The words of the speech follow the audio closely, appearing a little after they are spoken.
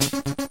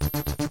Welcome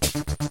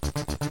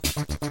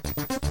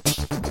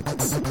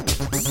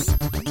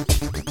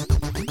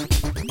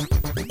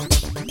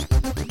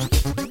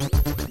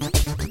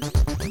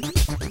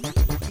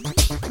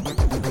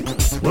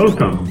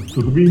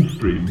to the Meme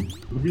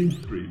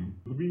Stream.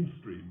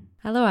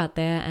 Hello out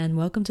there, and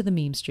welcome to the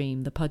Meme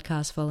Stream, the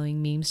podcast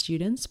following meme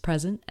students,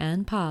 present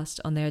and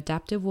past, on their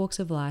adaptive walks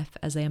of life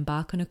as they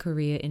embark on a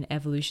career in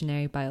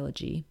evolutionary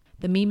biology.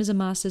 The Meme is a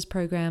master's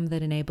program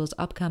that enables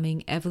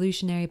upcoming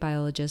evolutionary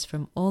biologists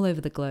from all over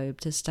the globe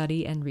to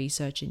study and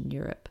research in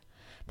Europe.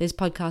 This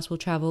podcast will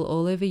travel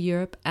all over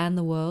Europe and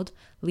the world,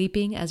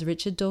 leaping, as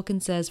Richard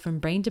Dawkins says, from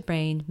brain to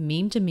brain,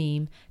 meme to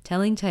meme,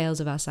 telling tales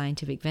of our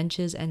scientific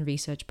ventures and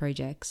research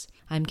projects.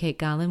 I'm Kate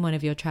Garland, one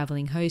of your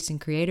traveling hosts and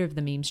creator of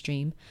the Meme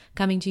Stream,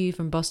 coming to you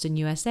from Boston,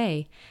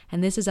 USA,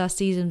 and this is our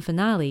season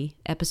finale,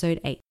 episode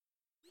 8.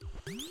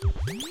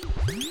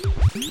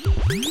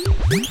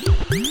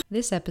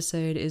 This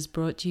episode is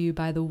brought to you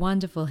by the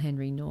wonderful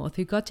Henry North,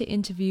 who got to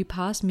interview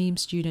past meme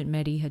student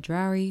Mehdi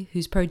Khadraoui,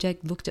 whose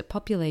project looked at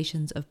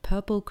populations of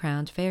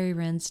purple-crowned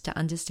fairywrens to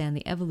understand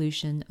the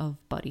evolution of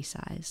body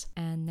size.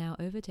 And now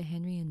over to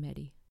Henry and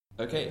Mehdi.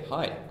 Okay,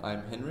 hi,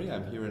 I'm Henry.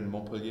 I'm here in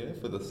Montpellier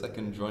for the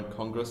second Joint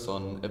Congress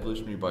on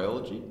Evolutionary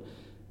Biology,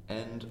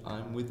 and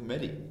I'm with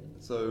Mehdi.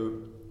 So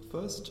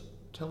first,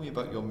 tell me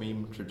about your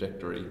meme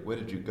trajectory. Where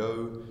did you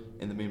go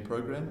in the meme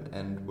program,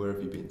 and where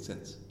have you been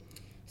since?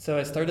 So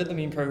I started the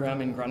meme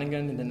program in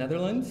Groningen in the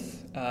Netherlands.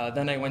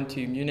 Then I went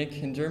to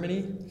Munich in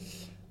Germany,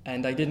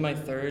 and I did my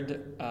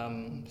third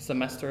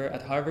semester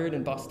at Harvard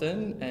in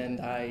Boston, and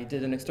I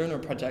did an external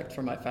project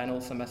for my final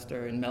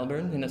semester in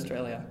Melbourne in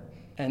Australia.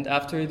 And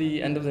after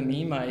the end of the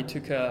meme, I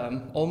took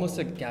almost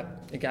a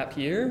gap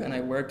year, and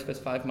I worked for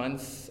 5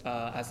 months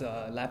as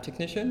a lab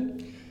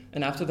technician.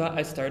 And after that,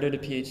 I started a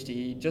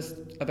PhD just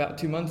about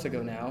 2 months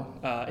ago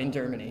now in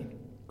Germany.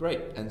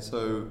 Great, and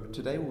so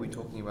today we'll be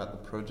talking about the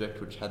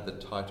project which had the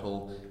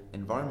title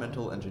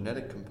Environmental and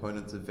Genetic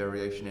Components of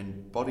Variation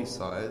in Body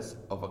Size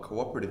of a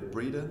Cooperative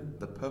Breeder,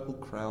 the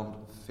Purple-Crowned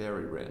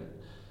Fairywren.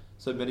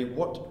 So Mehdi,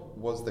 what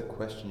was the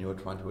question you were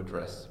trying to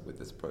address with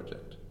this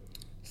project?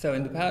 So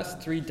in the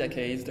past 3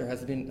 decades, there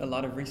has been a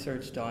lot of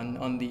research done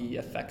on the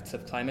effects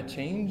of climate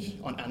change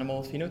on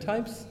animal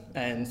phenotypes,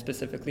 and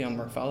specifically on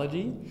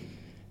morphology.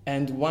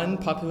 And one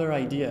popular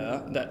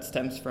idea that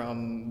stems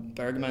from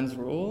Bergmann's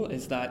rule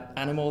is that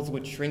animals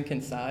would shrink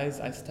in size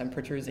as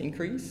temperatures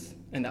increase,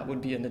 and that would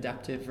be an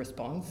adaptive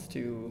response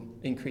to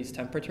increased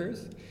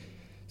temperatures.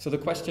 So the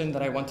question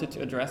that I wanted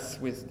to address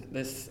with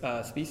this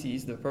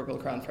species, the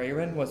purple-crowned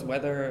fairywren, was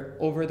whether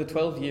over the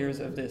 12 years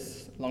of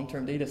this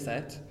long-term data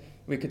set,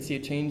 we could see a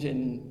change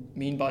in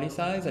mean body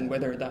size and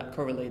whether that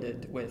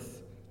correlated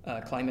with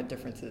climate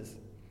differences.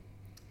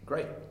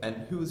 Great. And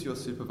who was your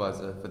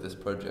supervisor for this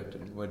project,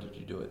 and where did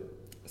you do it?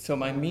 So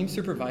my meme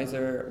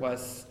supervisor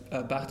was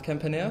Bart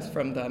Kempeneers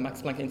from the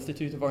Max Planck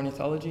Institute of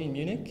Ornithology in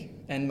Munich,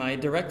 and my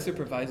direct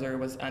supervisor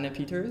was Anne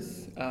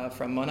Peters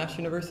from Monash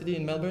University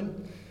in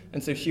Melbourne,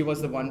 and so she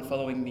was the one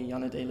following me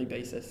on a daily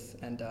basis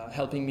and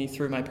helping me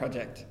through my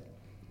project.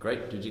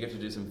 Great. Did you get to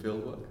do some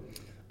field work?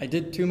 I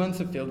did 2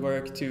 months of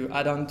fieldwork to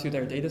add on to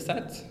their data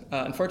set.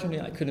 Unfortunately,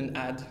 I couldn't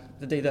add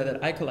the data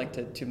that I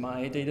collected to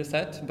my data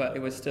set, but it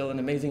was still an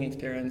amazing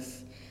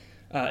experience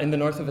in the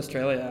north of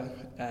Australia.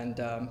 And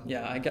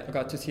I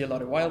got to see a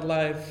lot of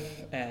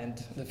wildlife,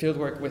 and the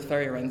fieldwork with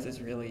fairywrens is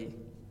really,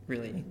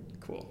 really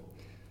cool.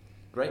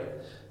 Great.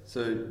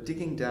 So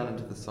digging down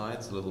into the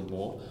science a little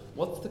more,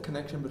 what's the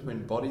connection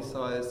between body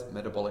size,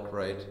 metabolic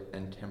rate,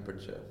 and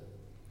temperature?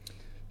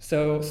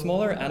 So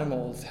smaller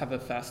animals have a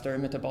faster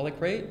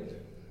metabolic rate.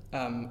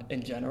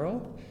 In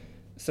general,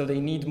 so they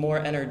need more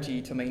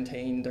energy to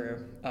maintain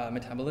their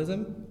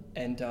metabolism,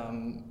 and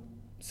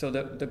so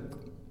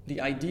the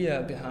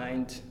idea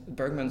behind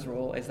Bergmann's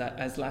rule is that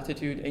as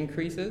latitude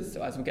increases,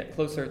 so as we get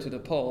closer to the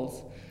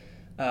poles,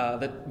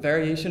 the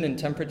variation in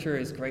temperature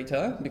is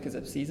greater because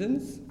of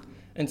seasons,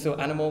 and so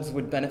animals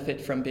would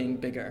benefit from being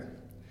bigger.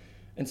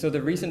 And so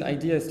the recent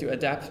idea is to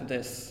adapt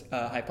this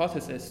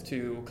hypothesis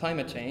to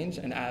climate change,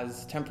 and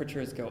as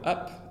temperatures go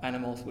up,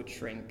 animals would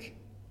shrink,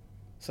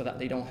 so that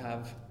they don't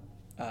have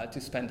to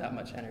spend that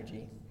much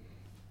energy.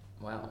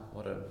 Wow,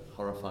 what a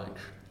horrifying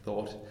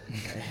thought.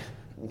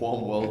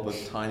 Warm world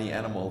with tiny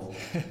animals.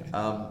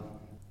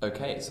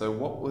 Okay, so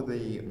what were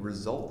the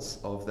results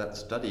of that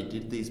study?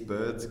 Did these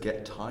birds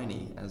get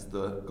tiny as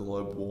the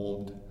globe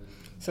warmed?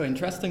 So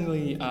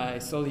interestingly, I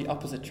saw the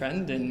opposite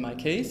trend in my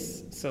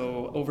case.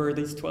 So over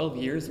these 12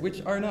 years,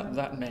 which are not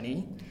that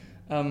many,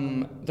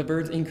 the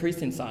birds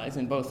increased in size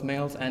in both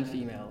males and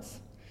females.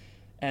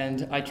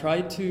 And I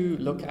tried to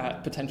look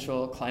at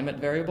potential climate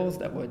variables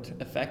that would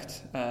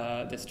affect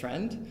this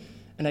trend,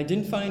 and I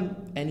didn't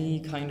find any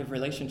kind of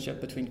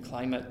relationship between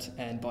climate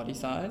and body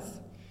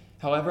size.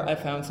 However, I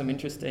found some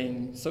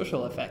interesting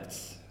social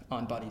effects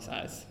on body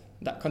size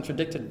that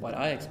contradicted what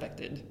I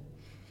expected.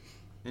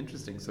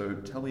 Interesting. So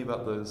tell me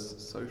about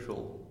those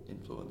social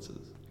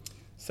influences.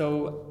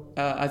 So,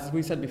 as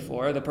we said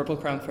before, the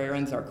purple-crowned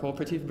fairywrens are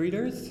cooperative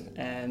breeders,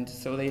 and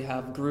so they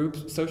have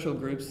social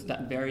groups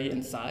that vary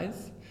in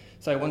size.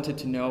 So I wanted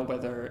to know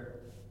whether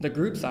the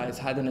group size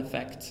had an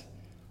effect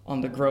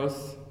on the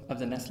growth of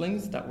the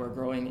nestlings that were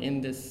growing in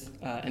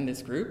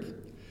this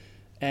group.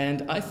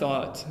 And I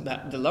thought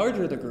that the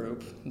larger the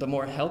group, the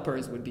more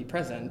helpers would be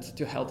present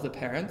to help the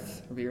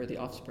parents rear the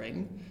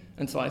offspring.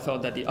 And so I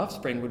thought that the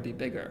offspring would be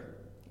bigger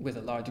with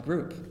a large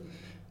group.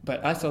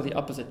 But I saw the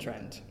opposite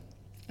trend.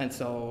 And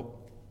so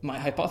my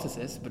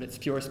hypothesis, but it's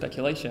pure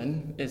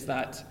speculation, is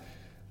that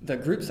the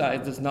group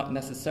size does not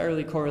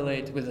necessarily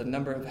correlate with the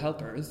number of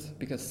helpers,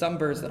 because some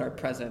birds that are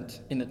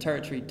present in the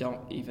territory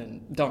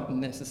don't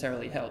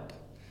necessarily help.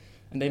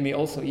 And they may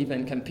also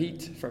even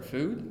compete for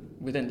food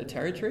within the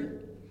territory.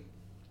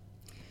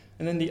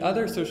 And then the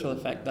other social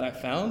effect that I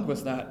found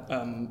was that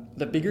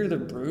the bigger the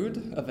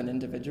brood of an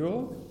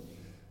individual,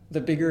 the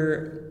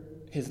bigger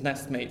his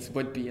nestmates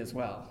would be as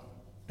well.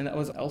 And that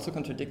was also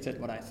contradicted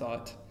what I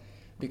thought,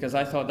 because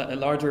I thought that a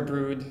larger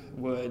brood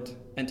would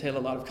entail a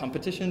lot of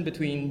competition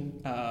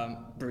between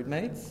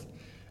broodmates,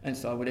 and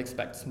so I would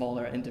expect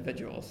smaller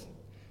individuals.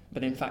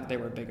 But in fact, they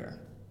were bigger.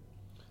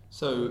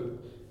 So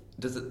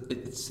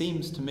it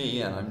seems to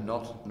me, and I'm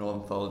not an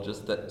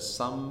ornithologist, that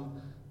some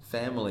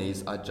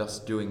families are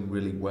just doing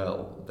really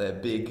well. They're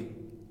big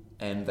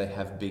and they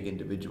have big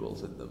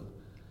individuals in them.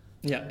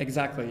 Yeah,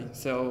 exactly.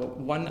 So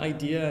one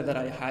idea that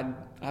I had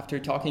after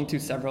talking to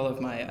several of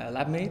my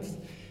lab mates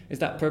is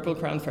that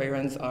purple-crowned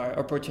fairywrens are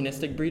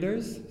opportunistic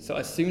breeders. So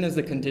as soon as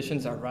the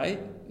conditions are right,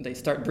 they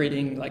start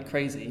breeding like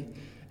crazy.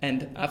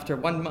 And after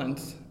 1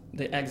 month,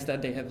 the eggs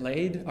that they have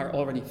laid are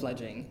already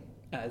fledging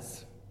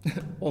as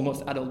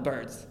almost adult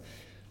birds.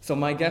 So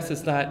my guess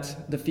is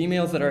that the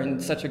females that are in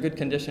such a good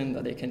condition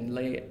that they can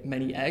lay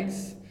many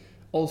eggs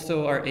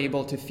also are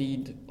able to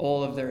feed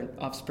all of their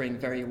offspring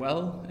very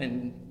well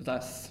and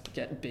thus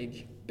get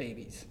big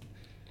babies.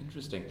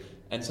 Interesting.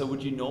 And so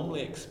would you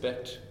normally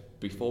expect,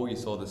 before you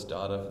saw this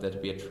data, there to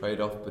be a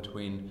trade-off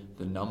between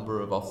the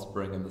number of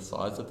offspring and the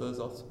size of those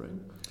offspring?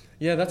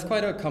 Yeah, that's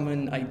quite a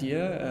common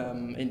idea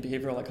in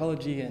behavioral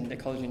ecology and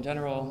ecology in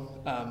general.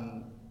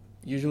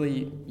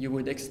 Usually you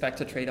would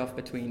expect a trade-off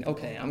between,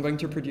 okay, I'm going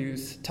to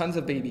produce tons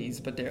of babies,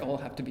 but they all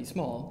have to be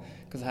small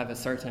because I have a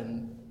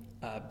certain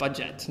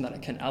budget that I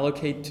can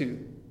allocate to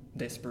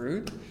this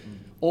brood,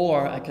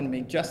 or I can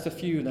make just a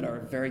few that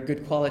are very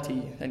good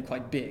quality and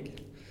quite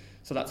big.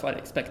 So that's what I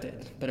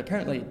expected. But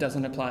apparently it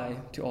doesn't apply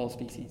to all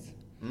species.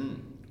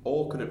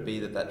 Or could it be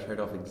that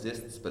trade-off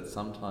exists, but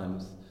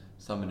sometimes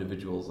some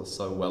individuals are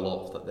so well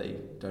off that they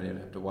don't even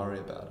have to worry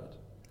about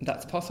it?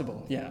 That's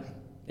possible, yeah.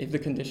 If the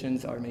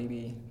conditions are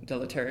maybe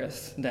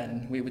deleterious,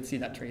 then we would see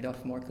that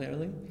trade-off more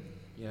clearly.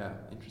 Yeah,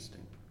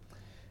 interesting.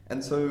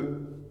 And so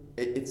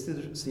it sort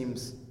of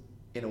seems,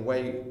 in a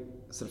way,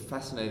 sort of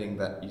fascinating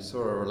that you saw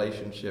a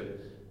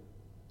relationship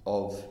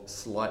of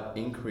slight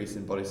increase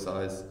in body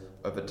size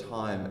over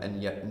time,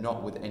 and yet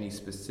not with any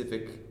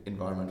specific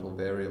environmental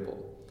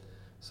variable.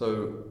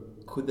 So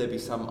could there be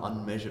some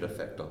unmeasured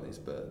effect on these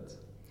birds?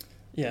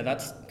 Yeah,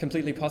 that's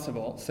completely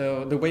possible.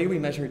 So the way we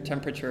measured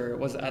temperature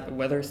was at a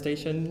weather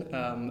station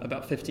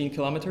about 15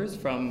 kilometers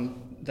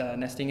from the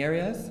nesting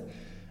areas.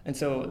 And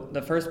so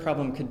the first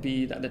problem could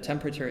be that the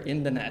temperature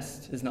in the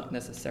nest is not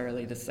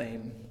necessarily the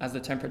same as the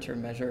temperature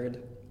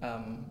measured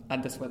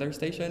at this weather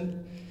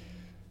station,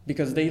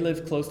 because they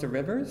live close to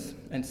rivers,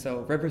 and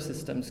so river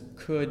systems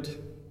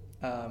could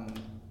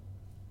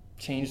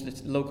change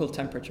the local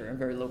temperature,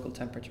 very local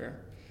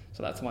temperature.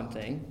 So that's one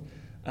thing.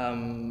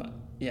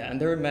 Yeah,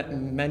 and there are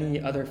many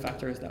other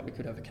factors that we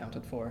could have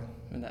accounted for,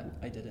 and that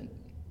I didn't.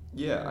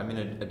 Yeah, I mean,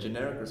 a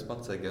generic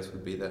response, I guess,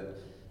 would be that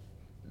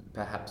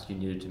perhaps you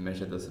needed to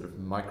measure the sort of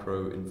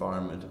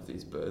micro-environment of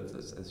these birds,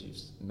 as you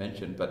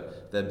mentioned,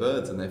 but they're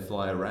birds and they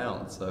fly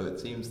around, so it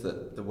seems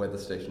that the weather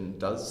station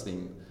does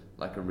seem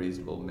like a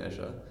reasonable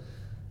measure.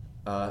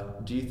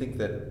 Do you think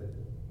that,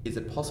 is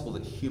it possible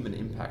that human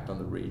impact on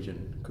the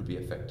region could be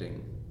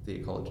affecting the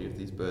ecology of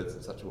these birds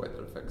in such a way that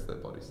affects their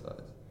body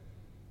size?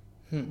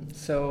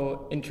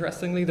 So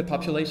interestingly, the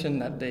population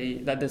that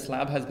this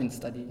lab has been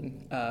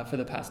studying for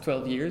the past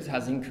 12 years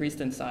has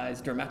increased in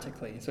size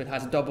dramatically. So it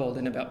has doubled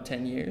in about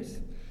 10 years.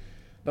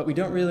 But we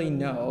don't really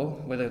know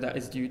whether that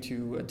is due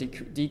to a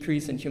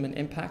decrease in human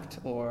impact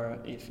or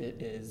if it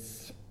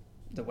is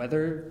the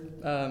weather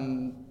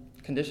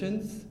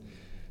conditions.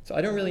 So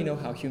I don't really know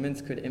how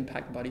humans could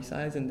impact body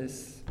size in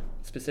this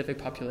specific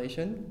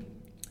population.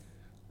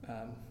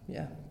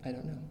 Yeah, I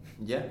don't know.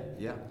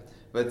 Yeah.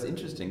 But it's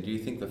interesting. Do you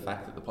think the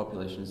fact that the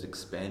population is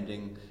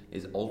expanding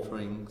is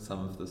altering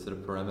some of the sort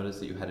of parameters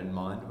that you had in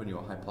mind when you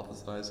were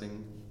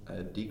hypothesizing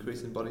a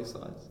decrease in body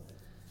size?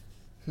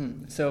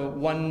 So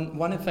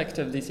one effect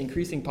of this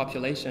increasing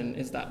population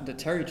is that the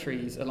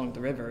territories along the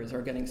rivers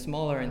are getting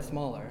smaller and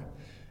smaller.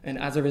 And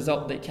as a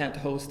result, they can't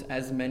host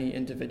as many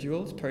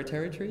individuals per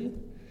territory.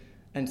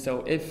 And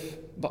so if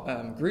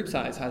group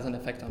size has an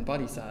effect on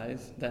body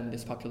size, then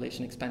this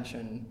population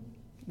expansion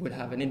would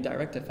have an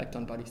indirect effect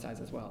on body size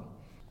as well.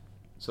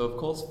 So of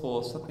course,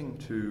 for something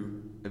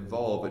to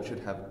evolve, it should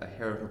have a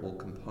heritable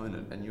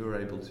component, and you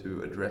were able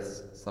to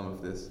address some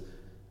of this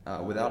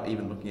without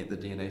even looking at the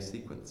DNA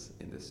sequence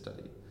in this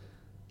study.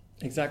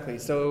 Exactly.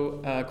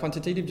 So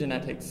quantitative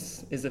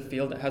genetics is a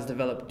field that has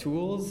developed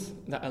tools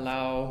that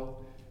allow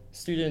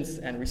students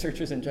and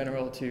researchers in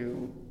general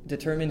to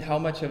determine how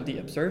much of the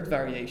observed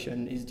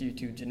variation is due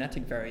to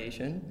genetic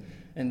variation,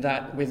 and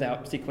that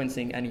without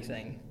sequencing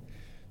anything.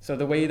 So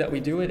the way that we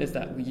do it is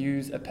that we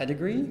use a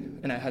pedigree,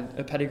 and I had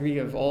a pedigree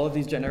of all of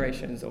these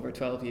generations over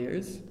 12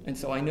 years, and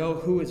so I know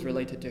who is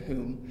related to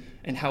whom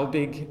and how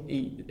big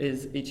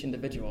is each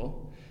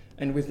individual.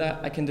 And with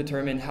that, I can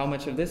determine how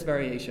much of this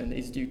variation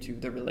is due to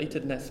the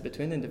relatedness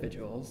between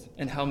individuals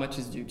and how much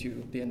is due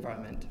to the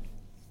environment.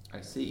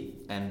 I see.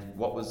 And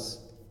what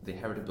was the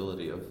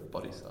heritability of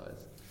body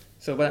size?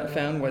 So what I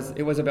found was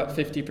it was about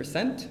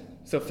 50%.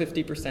 So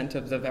 50%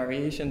 of the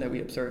variation that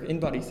we observe in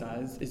body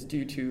size is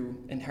due to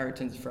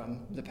inheritance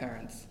from the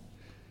parents.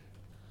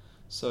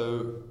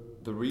 So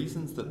the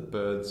reasons that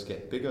birds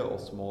get bigger or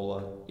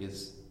smaller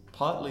is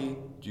partly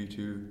due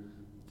to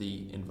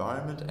the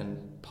environment and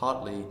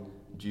partly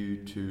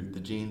due to the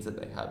genes that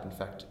they have, in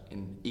fact,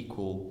 in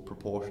equal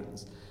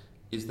proportions.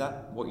 Is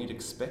that what you'd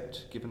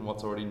expect, given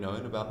what's already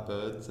known about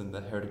birds and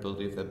the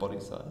heritability of their body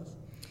size?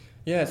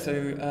 Yeah,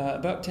 so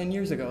about 10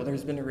 years ago,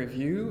 there's been a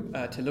review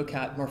to look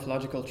at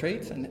morphological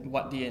traits and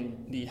what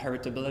the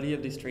heritability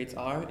of these traits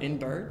are in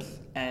birds.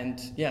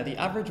 And yeah, the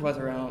average was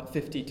around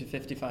 50 to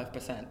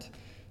 55%.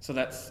 So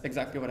that's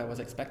exactly what I was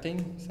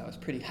expecting. So I was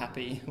pretty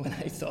happy when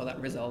I saw that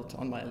result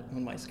on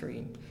my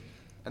screen.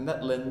 And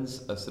that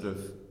lends a sort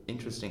of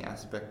interesting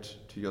aspect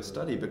to your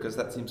study, because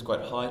that seems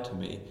quite high to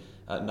me.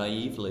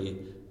 Naively,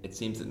 it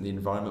seems that the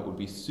environment would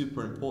be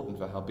super important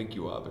for how big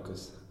you are,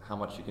 because how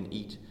much you can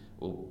eat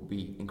will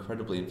be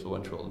incredibly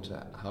influential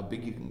into how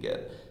big you can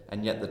get.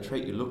 And yet the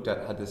trait you looked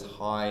at had this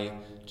high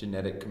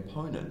genetic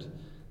component.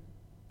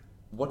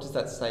 What does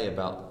that say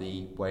about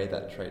the way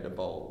that trait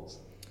evolves?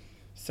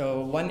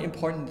 So one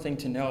important thing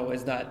to know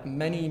is that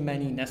many,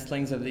 many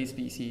nestlings of these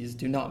species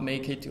do not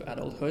make it to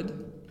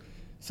adulthood.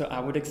 So I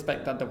would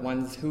expect that the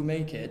ones who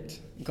make it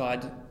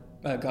got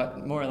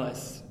more or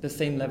less the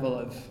same level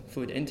of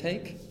food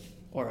intake,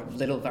 or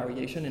little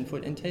variation in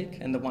food intake,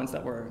 and the ones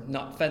that were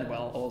not fed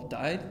well all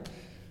died.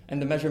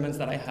 And the measurements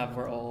that I have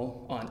were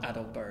all on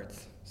adult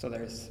birds. So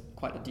there's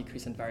quite a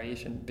decrease in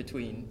variation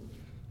between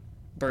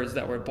birds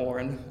that were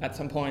born at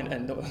some point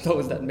and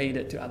those that made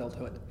it to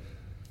adulthood.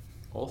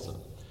 Awesome.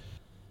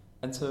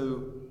 And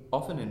so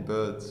often in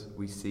birds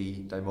we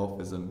see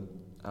dimorphism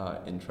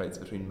in traits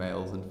between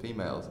males and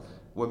females.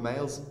 Were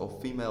males or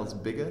females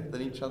bigger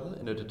than each other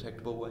in a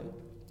detectable way?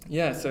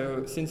 Yeah,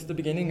 so since the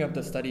beginning of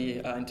the study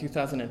in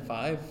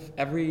 2005,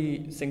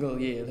 every single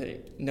year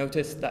they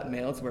noticed that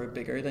males were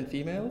bigger than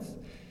females.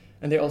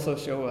 And they also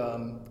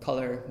show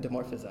color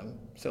dimorphism,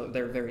 so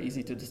they're very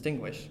easy to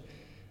distinguish.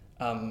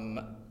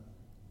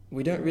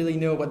 We don't really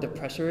know what the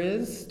pressure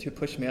is to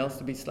push males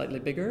to be slightly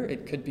bigger.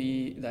 It could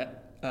be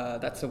that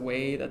that's a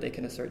way that they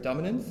can assert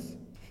dominance.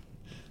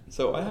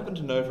 So I happen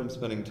to know from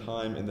spending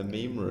time in the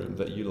meme room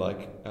that you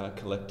like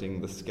collecting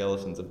the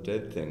skeletons of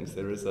dead things.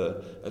 There is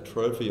a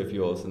trophy of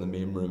yours in the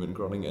meme room in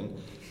Groningen.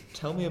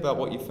 Tell me about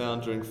what you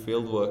found during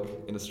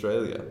fieldwork in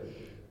Australia.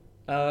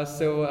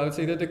 So I would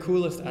say that the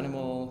coolest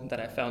animal that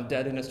I found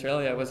dead in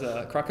Australia was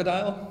a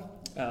crocodile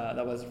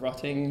that was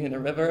rotting in a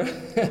river.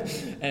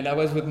 And I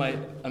was with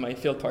my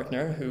field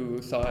partner who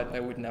thought I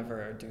would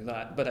never do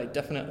that. But I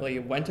definitely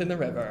went in the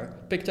river,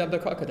 picked up the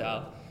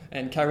crocodile,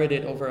 and carried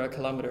it over 1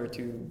 kilometer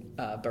to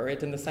bury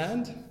it in the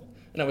sand.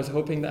 And I was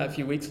hoping that a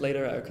few weeks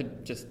later I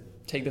could just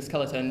take the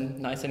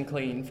skeleton nice and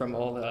clean from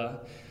all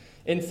the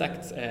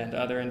insects and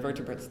other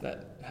invertebrates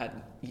that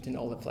had eaten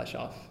all the flesh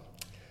off.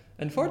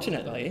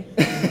 Unfortunately,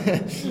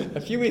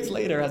 a few weeks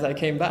later as I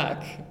came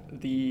back,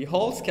 the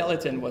whole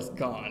skeleton was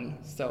gone.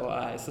 So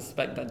I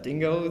suspect that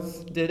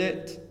dingoes did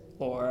it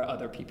or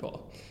other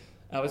people.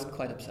 I was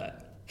quite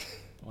upset.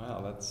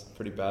 Wow, that's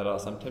pretty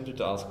badass. I'm tempted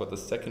to ask what the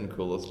second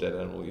coolest dead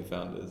animal you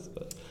found is,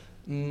 but...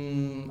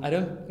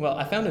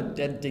 I found a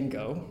dead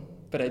dingo,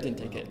 but I didn't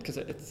take it because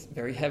it's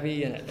very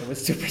heavy and it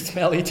was super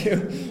smelly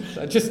too.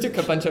 So I just took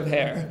a bunch of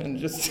hair and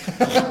just...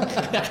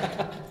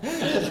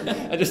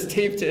 I just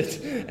taped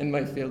it in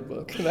my field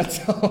book,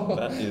 that's all.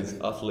 That is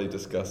utterly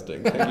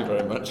disgusting. Thank you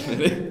very much,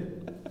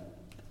 Mehdi.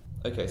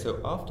 Okay, so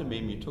after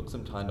MEME you took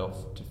some time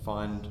off to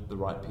find the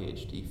right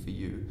PhD for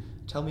you.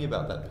 Tell me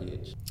about that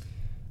PhD.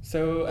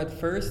 So at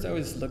first I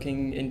was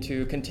looking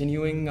into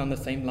continuing on the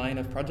same line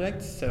of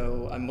projects.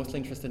 So I'm mostly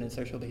interested in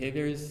social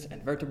behaviors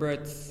and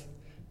vertebrates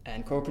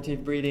and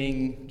cooperative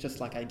breeding, just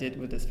like I did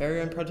with this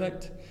Fairywren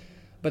project.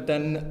 But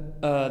then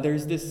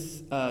there's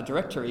this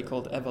directory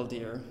called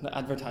Evaldir that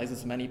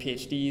advertises many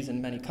PhDs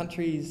in many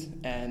countries,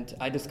 and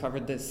I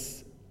discovered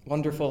this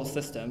wonderful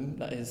system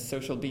that is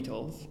social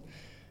beetles.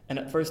 And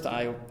at first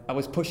I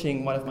was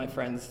pushing one of my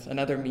friends,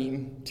 another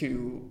meme,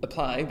 to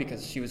apply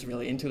because she was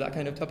really into that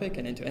kind of topic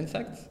and into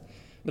insects.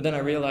 But then I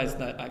realized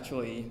that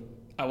actually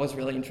I was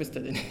really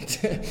interested in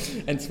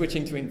it and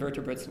switching to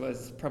invertebrates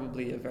was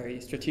probably a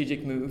very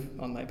strategic move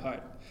on my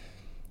part.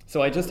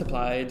 So I just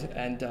applied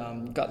and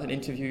got an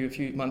interview a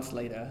few months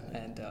later,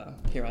 and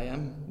here I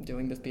am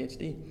doing this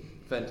PhD.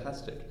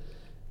 Fantastic.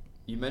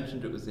 You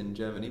mentioned it was in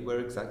Germany. Where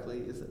exactly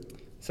is it?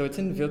 So it's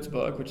in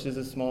Würzburg, which is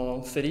a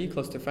small city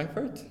close to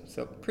Frankfurt,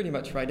 so pretty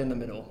much right in the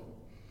middle.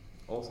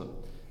 Awesome.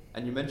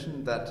 And you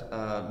mentioned that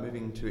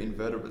moving to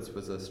invertebrates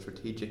was a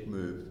strategic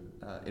move.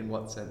 In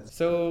what sense?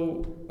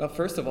 So,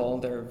 first of all,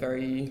 there are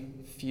very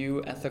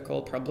few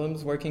ethical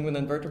problems working with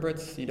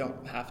invertebrates. You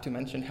don't have to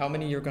mention how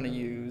many you're going to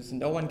use.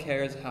 No one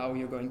cares how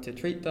you're going to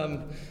treat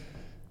them.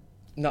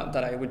 Not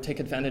that I would take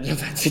advantage of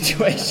that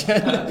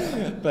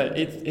situation, but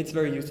it's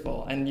very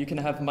useful. And you can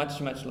have much,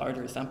 much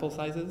larger sample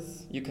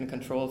sizes. You can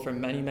control for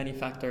many, many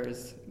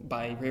factors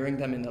by rearing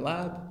them in the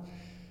lab.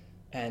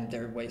 And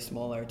they're way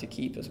smaller to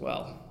keep as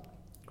well.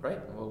 Great.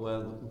 Well, we're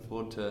looking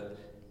forward to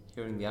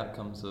hearing the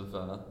outcomes of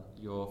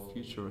your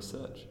future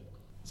research.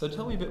 So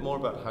tell me a bit more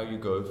about how you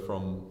go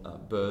from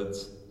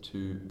birds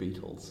to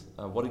beetles.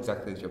 What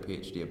exactly is your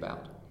PhD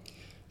about?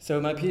 So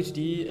my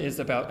PhD is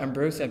about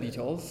ambrosia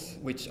beetles,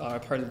 which are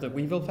part of the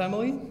weevil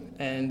family,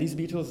 and these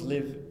beetles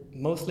live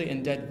mostly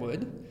in dead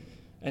wood.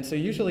 And so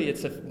usually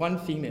it's one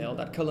female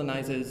that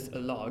colonizes a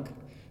log.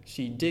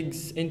 She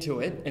digs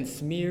into it and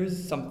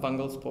smears some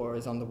fungal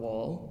spores on the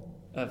wall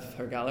of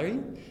her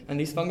gallery, and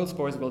these fungal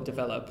spores will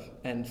develop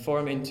and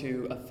form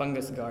into a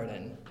fungus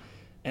garden.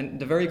 And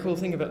the very cool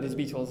thing about these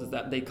beetles is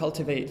that they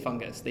cultivate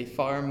fungus. They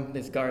farm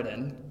this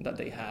garden that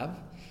they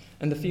have,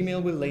 and the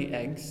female will lay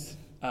eggs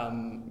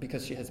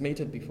because she has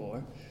mated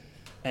before,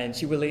 and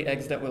she will lay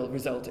eggs that will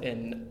result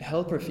in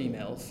helper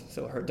females,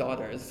 so her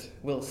daughters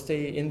will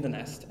stay in the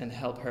nest and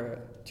help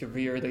her to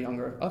rear the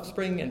younger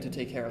offspring and to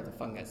take care of the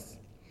fungus.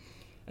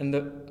 And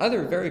the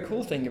other very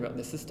cool thing about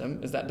this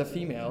system is that the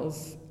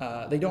females,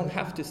 they don't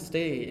have to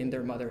stay in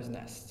their mother's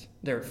nest.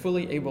 They're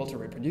fully able to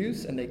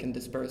reproduce, and they can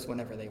disperse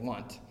whenever they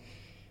want.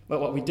 But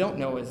what we don't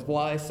know is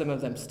why some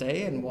of them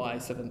stay and why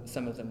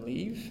some of them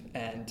leave,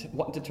 and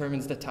what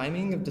determines the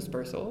timing of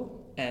dispersal.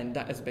 And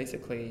that is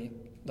basically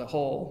the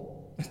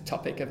whole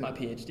topic of my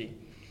PhD.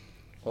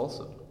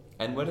 Awesome.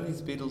 And where do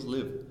these beetles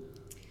live?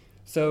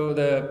 So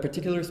the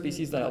particular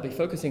species that I'll be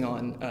focusing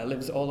on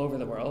lives all over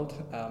the world.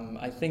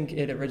 I think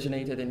it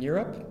originated in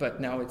Europe, but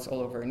now it's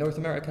all over North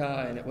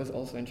America, and it was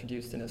also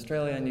introduced in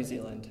Australia and New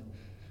Zealand.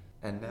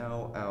 And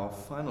now our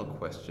final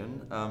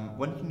question.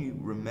 When can you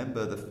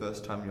remember the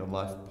first time in your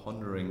life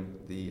pondering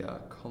the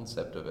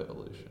concept of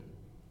evolution?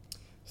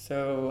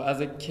 So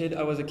as a kid,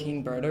 I was a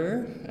keen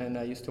birder, and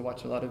I used to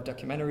watch a lot of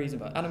documentaries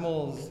about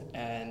animals,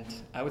 and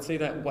I would say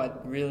that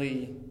what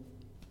really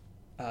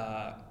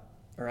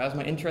aroused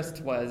my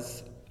interest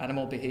was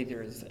animal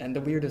behaviors, and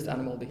the weirdest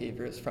animal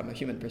behaviors from a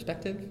human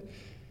perspective.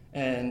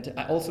 And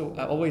I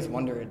always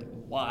wondered,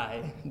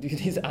 why do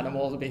these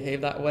animals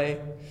behave that way?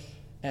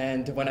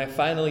 And when I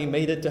finally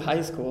made it to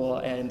high school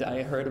and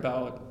I heard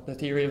about the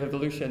theory of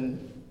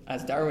evolution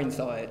as Darwin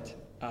saw it,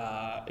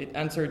 it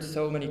answered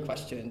so many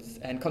questions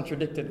and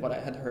contradicted what I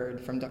had heard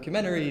from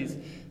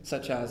documentaries,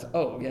 such as,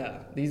 oh yeah,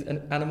 these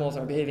animals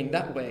are behaving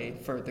that way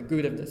for the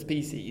good of the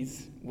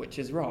species, which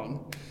is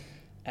wrong.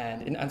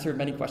 And it answered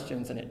many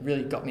questions, and it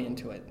really got me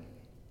into it.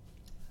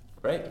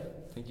 Great.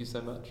 Thank you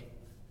so much.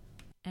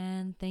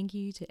 And thank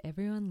you to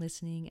everyone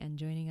listening and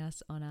joining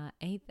us on our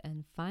 8th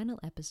and final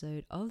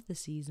episode of the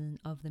season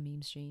of the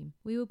Meme Stream.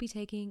 We will be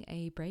taking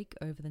a break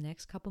over the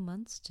next couple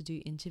months to do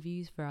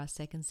interviews for our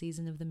second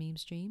season of the Meme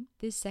Stream.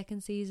 This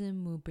second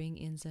season will bring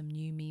in some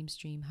new Meme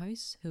Stream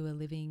hosts who are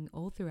living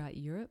all throughout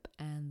Europe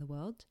and the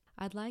world.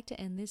 I'd like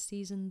to end this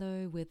season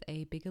though with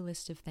a bigger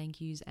list of thank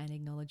yous and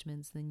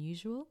acknowledgements than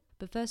usual.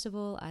 But first of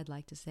all, I'd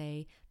like to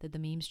say that the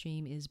Meme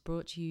Stream is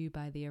brought to you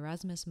by the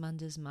Erasmus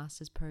Mundus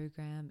Master's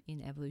Program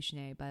in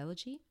Evolutionary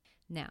Biology.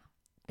 Now,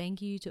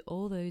 thank you to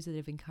all those that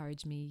have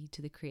encouraged me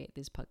to create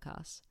this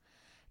podcast.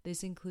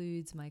 This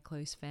includes my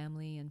close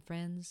family and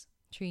friends,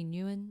 Tree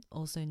Nguyen,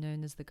 also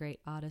known as the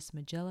great artist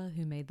Magella,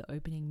 who made the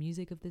opening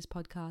music of this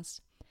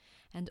podcast,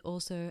 and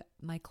also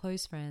my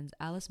close friends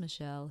Alice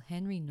Michelle,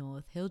 Henry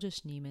North, Hilda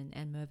Schneemann,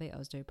 and Merve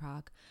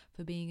Ozdoprak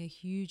for being a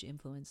huge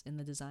influence in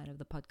the design of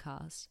the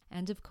podcast.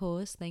 And of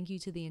course, thank you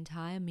to the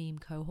entire meme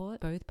cohort,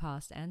 both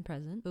past and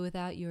present, for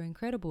without your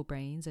incredible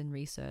brains and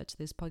research,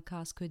 this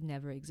podcast could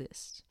never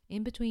exist.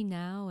 In between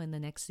now and the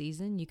next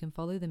season, you can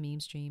follow the Meme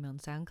Stream on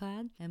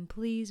SoundCloud, and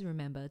please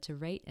remember to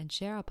rate and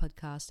share our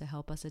podcast to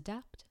help us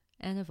adapt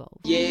and evolve.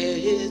 Yeah,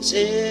 it's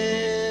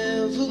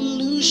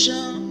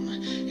evolution.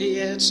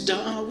 Yeah, it's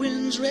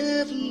Darwin's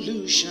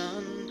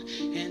revolution.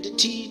 And it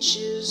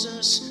teaches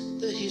us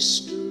the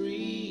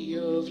history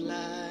of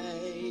life.